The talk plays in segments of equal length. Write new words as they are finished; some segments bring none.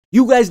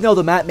You guys know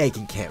the map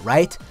making kit,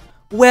 right?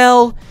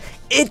 Well,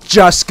 it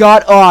just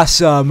got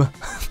awesome.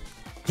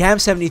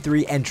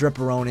 Cam73 and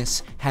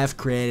dripperoniz have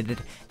created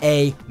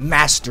a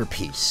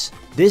masterpiece.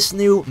 This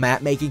new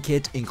map making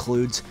kit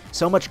includes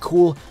so much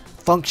cool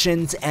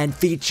functions and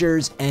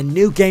features and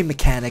new game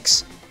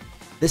mechanics.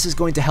 This is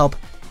going to help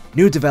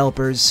new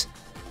developers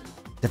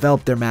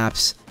develop their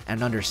maps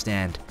and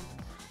understand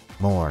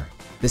more.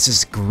 This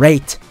is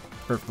great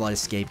for Flood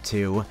Escape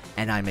 2,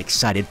 and I'm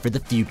excited for the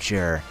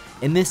future.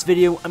 In this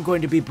video, I'm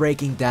going to be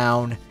breaking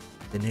down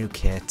the new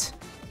kit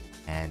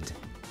and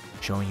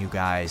showing you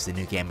guys the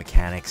new game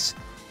mechanics.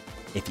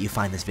 If you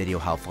find this video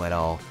helpful at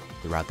all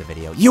throughout the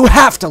video, you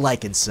have to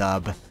like and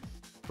sub.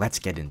 Let's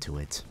get into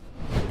it.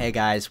 Hey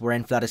guys, we're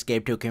in Flood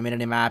Escape 2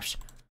 community maps.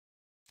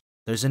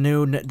 There's a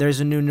new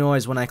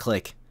noise when I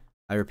click.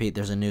 I repeat,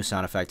 there's a new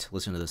sound effect.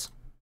 Listen to this.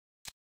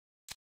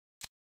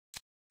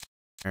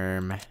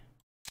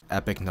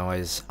 Epic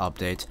noise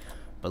update.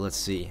 But let's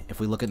see. If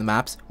we look at the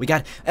maps, we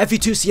got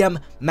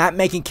FE2CM map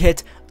making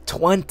kit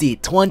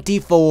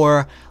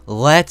 2024.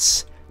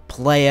 Let's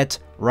play it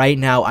right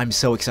now. I'm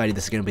so excited.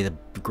 This is going to be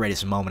the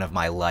greatest moment of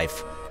my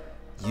life.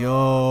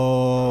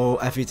 Yo,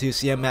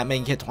 FE2CM map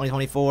making kit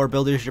 2024.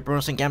 Builders,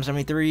 dripperoniz, and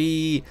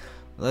Cam73.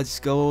 Let's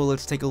go.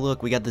 Let's take a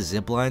look. We got the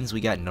zip lines.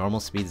 We got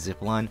normal speed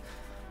zip line.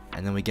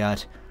 And then we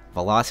got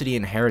velocity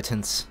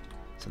inheritance.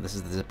 So this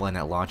is the zip line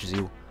that launches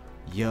you.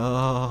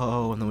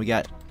 Yo, and then we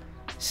got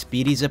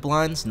speedy zip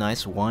lines.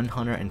 Nice,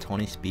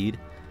 120 speed.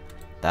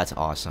 That's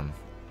awesome.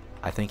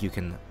 I think you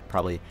can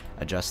probably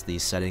adjust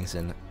these settings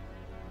in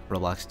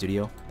Roblox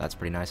Studio. That's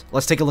pretty nice.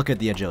 Let's take a look at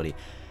the agility.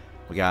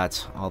 We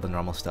got all the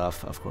normal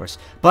stuff, of course.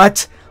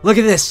 But look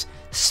at this.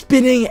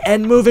 Spinning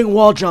and moving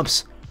wall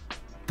jumps.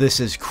 This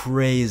is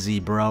crazy,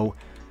 bro.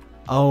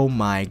 Oh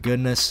my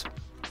goodness.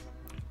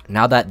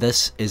 Now that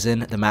this is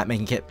in the map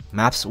making kit,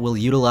 maps will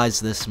utilize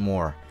this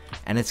more.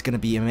 And it's going to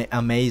be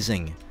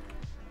amazing.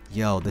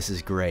 Yo, this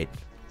is great.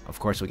 Of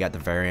course, we got the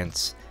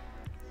variants.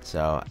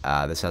 So,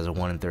 this has a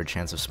 1 1/3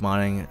 chance of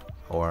spawning,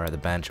 or the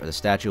bench, or the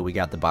statue. We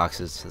got the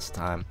boxes this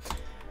time,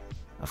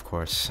 of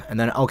course. And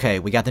then, okay,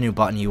 we got the new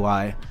button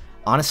UI.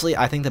 Honestly,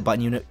 I think the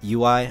button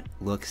UI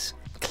looks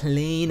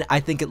clean. I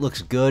think it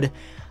looks good.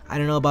 I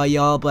don't know about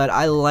y'all, but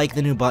I like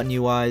the new button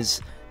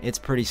UIs. It's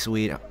pretty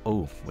sweet.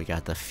 Oh, we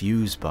got the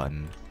fuse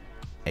button,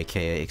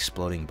 aka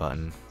exploding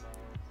button.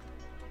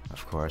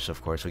 Of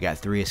course, we got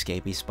 3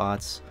 escapee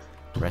spots.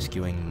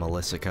 Rescuing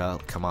Melissa.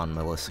 Come on,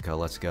 Melissa,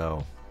 let's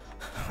go.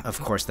 Of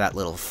course, that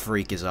little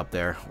freak is up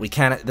there. We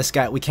can't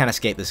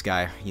escape this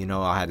guy. You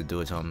know I had to do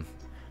it to him.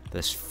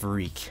 This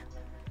freak.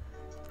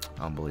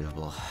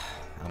 Unbelievable.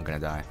 I'm gonna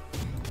die.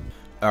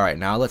 Alright,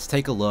 now let's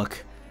take a look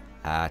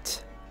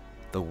at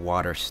the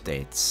water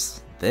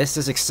states. This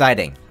is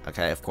exciting.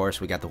 Okay, of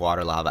course, we got the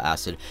water, lava,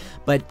 acid.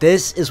 But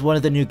this is one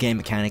of the new game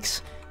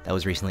mechanics that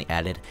was recently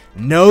added.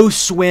 No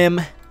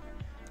swim.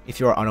 If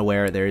you're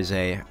unaware, there's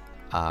a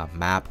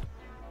map,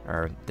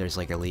 or there's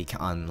like a leak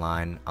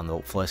online on the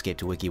Flood Escape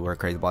 2 wiki where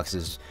CrazyBlocks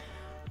is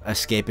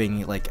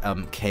escaping like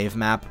cave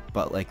map,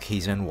 but like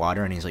he's in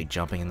water and he's like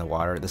jumping in the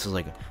water. This is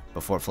like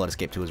before Flood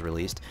Escape 2 was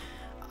released.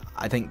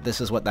 I think this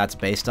is what that's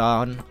based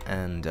on,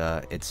 and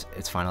it's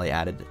finally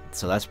added,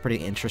 so that's pretty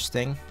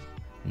interesting.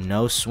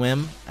 No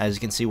swim, as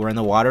you can see, we're in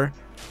the water,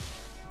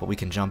 but we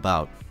can jump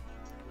out.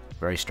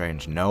 Very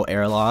strange. No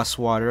air loss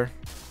water.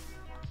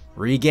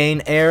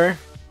 Regain air.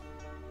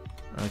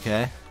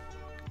 Okay.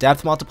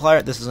 Depth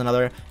multiplier. This is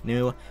another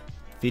new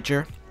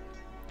feature.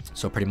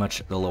 So pretty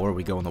much the lower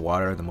we go in the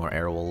water, the more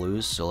air we'll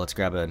lose. So let's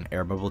grab an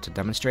air bubble to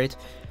demonstrate.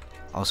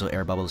 Also,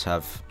 air bubbles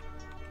have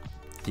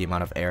the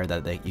amount of air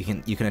that you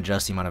can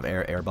adjust the amount of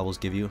air bubbles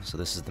give you. So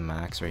this is the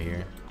max right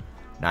here.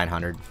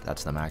 900.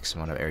 That's the max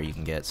amount of air you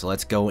can get. So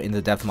let's go into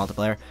the depth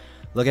multiplier.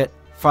 Look at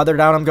farther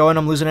down I'm going,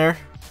 I'm losing air.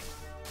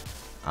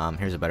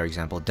 Here's a better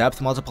example. Depth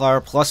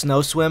multiplier plus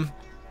no swim.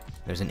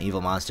 There's an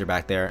evil monster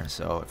back there.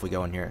 So if we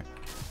go in here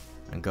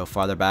and go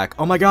farther back.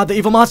 Oh my god, the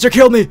evil monster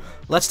killed me!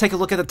 Let's take a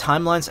look at the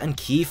timelines and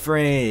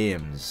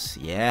keyframes.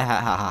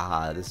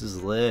 Yeah, this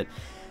is lit.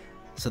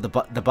 So the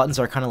buttons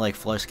are kind of like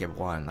Flood Escape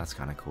 1. That's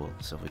kind of cool.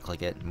 So if we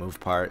click it, move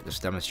part, this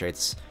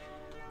demonstrates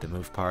the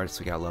move parts.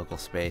 We got local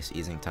space,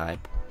 easing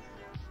type.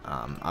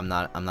 I'm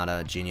not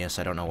a genius.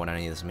 I don't know what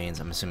any of this means.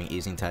 I'm assuming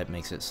easing type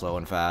makes it slow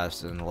and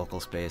fast, and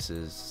local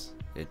spaces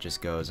it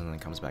just goes and then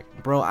comes back.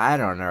 Bro, I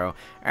don't know.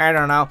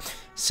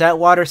 Set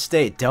water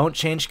state. Don't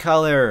change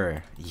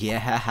color.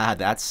 Yeah,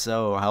 that's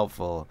so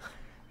helpful.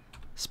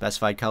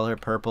 Specified color,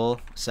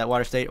 purple. Set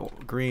water state,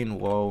 green.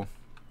 Whoa.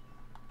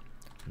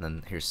 And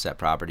then here's set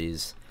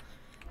properties.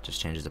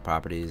 Just changes the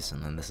properties.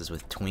 And then this is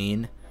with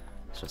tween.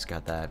 So it's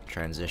got that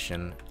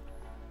transition.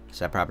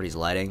 Set properties,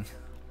 lighting.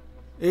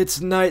 It's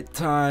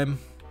nighttime.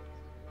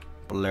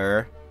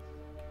 Blur.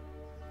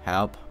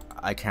 Help.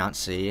 I can't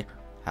see.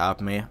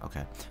 Help me.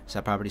 Okay.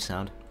 Set property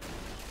sound.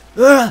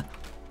 Ah!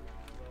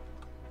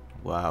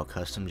 Wow,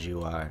 custom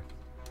GUI.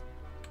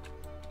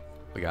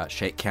 We got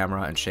shake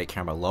camera and shake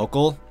camera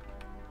local.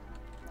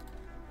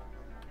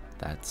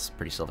 That's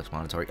pretty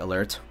self-explanatory.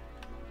 Alert.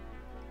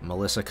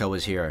 Melissa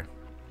is here.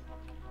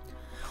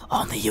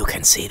 Only you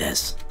can see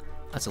this.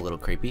 That's a little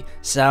creepy.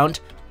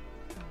 Sound.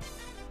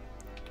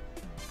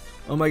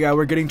 Oh my god,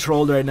 we're getting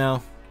trolled right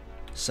now.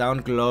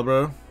 Sound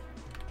global.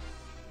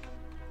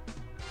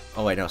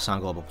 Oh wait, no,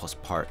 sound global plus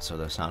part, so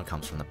the sound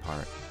comes from the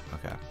part.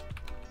 Okay.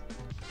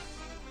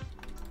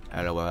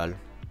 LOL.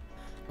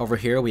 Over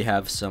here we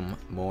have some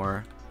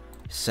more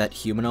set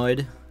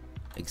humanoid.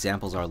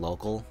 Examples are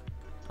local.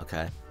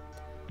 Okay.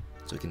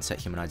 So we can set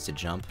humanoids to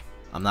jump.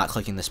 I'm not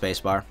clicking the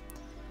spacebar.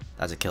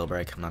 That's a kill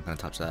break. I'm not going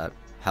to touch that.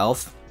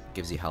 Health.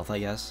 Gives you health, I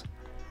guess.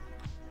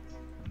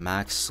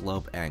 Max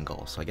slope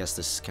angle. So I guess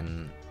this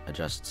can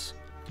adjust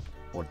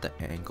what the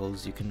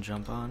angles you can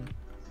jump on.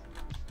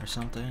 Or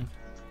something.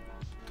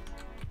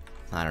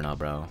 I don't know,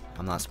 bro.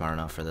 I'm not smart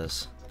enough for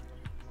this.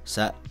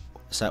 Set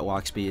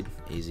walk speed.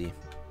 Easy.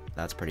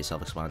 That's pretty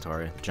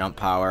self-explanatory. Jump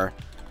power.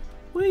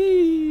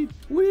 Wee!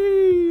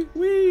 Wee!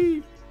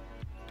 Wee!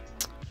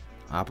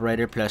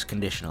 Operator plus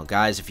conditional.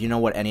 Guys, if you know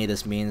what any of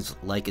this means,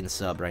 like and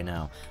sub right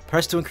now.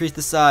 Press to increase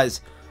the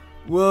size.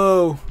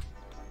 Whoa!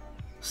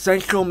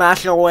 Central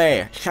mass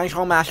away.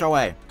 Central mass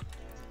away.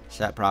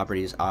 Set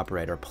properties.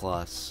 Operator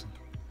plus.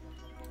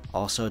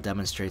 Also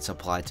demonstrates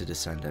applied to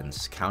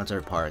descendants.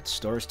 Counterpart.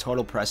 Stores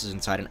total presses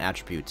inside an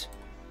attribute.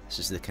 This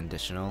is the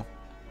conditional.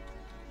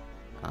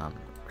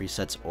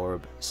 Resets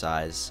orb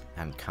size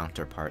and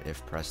counterpart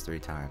if pressed 3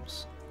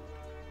 times.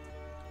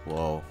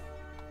 Whoa.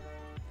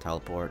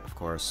 Teleport, of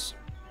course.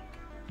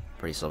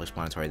 Pretty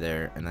self-explanatory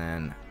there. And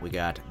then we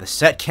got the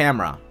set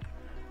camera.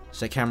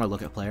 Set camera,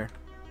 look at player.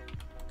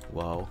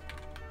 Whoa.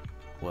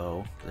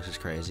 Whoa. This is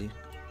crazy.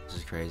 This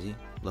is crazy.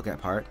 Look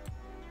at part.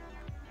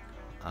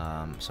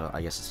 So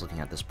I guess it's looking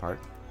at this part.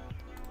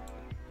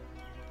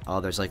 Oh,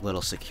 there's like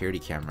little security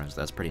cameras.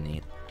 That's pretty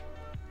neat.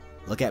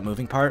 Look at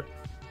moving part.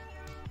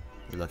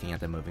 You're looking at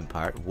the moving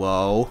part.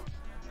 Whoa.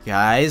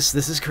 Guys,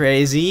 this is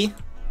crazy.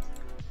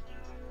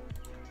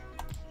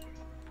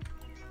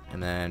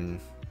 And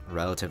then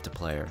relative to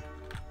player.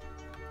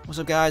 What's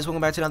up, guys?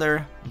 Welcome back to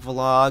another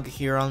vlog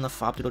here on the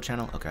FE2CM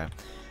channel. Okay.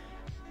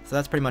 So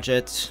that's pretty much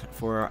it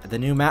for the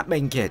new map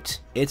making kit.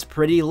 It's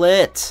pretty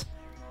lit.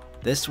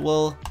 This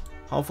will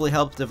hopefully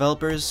help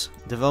developers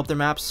develop their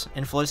maps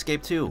in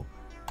Floodescape 2.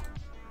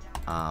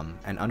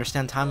 And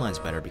understand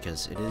timelines better,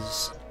 because it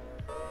is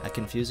a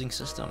confusing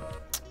system.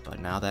 But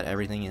now that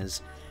everything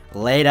is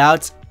laid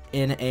out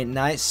in a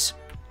nice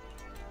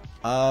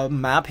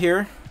map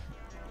here,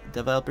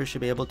 developers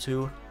should be able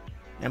to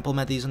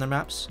implement these in their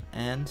maps.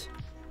 And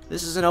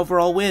this is an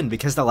overall win,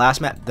 because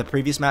the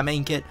previous map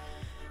making kit,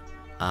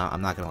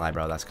 I'm not gonna lie,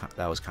 bro,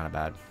 that was kind of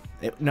bad.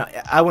 No,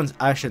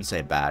 I shouldn't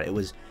say bad.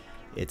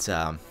 It's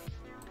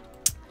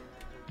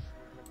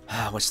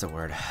what's the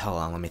word? Hold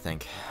on, let me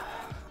think.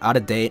 Out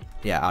of date?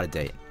 Yeah, out of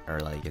date. Or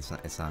like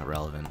it's not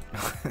relevant.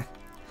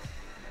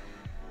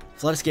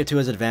 Floodescape 2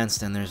 is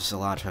advanced, and there's a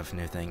lot of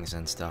new things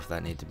and stuff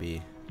that need to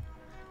be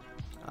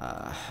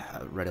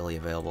readily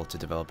available to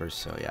developers.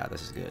 So yeah,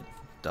 this is good.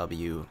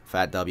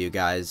 Fat W,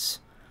 guys.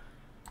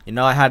 You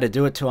know I had to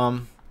do it to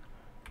them.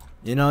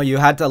 You know you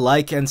had to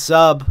like and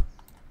sub.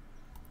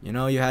 You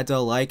know you had to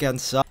like and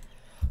sub.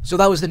 So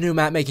that was the new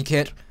map making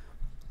kit.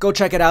 Go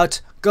check it out.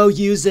 Go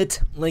use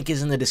it. Link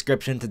is in the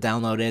description to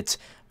download it.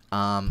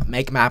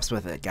 Make maps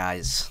with it,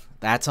 guys.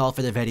 That's all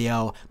for the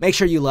video. Make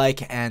sure you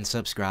like and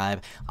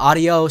subscribe.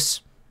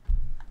 Adios.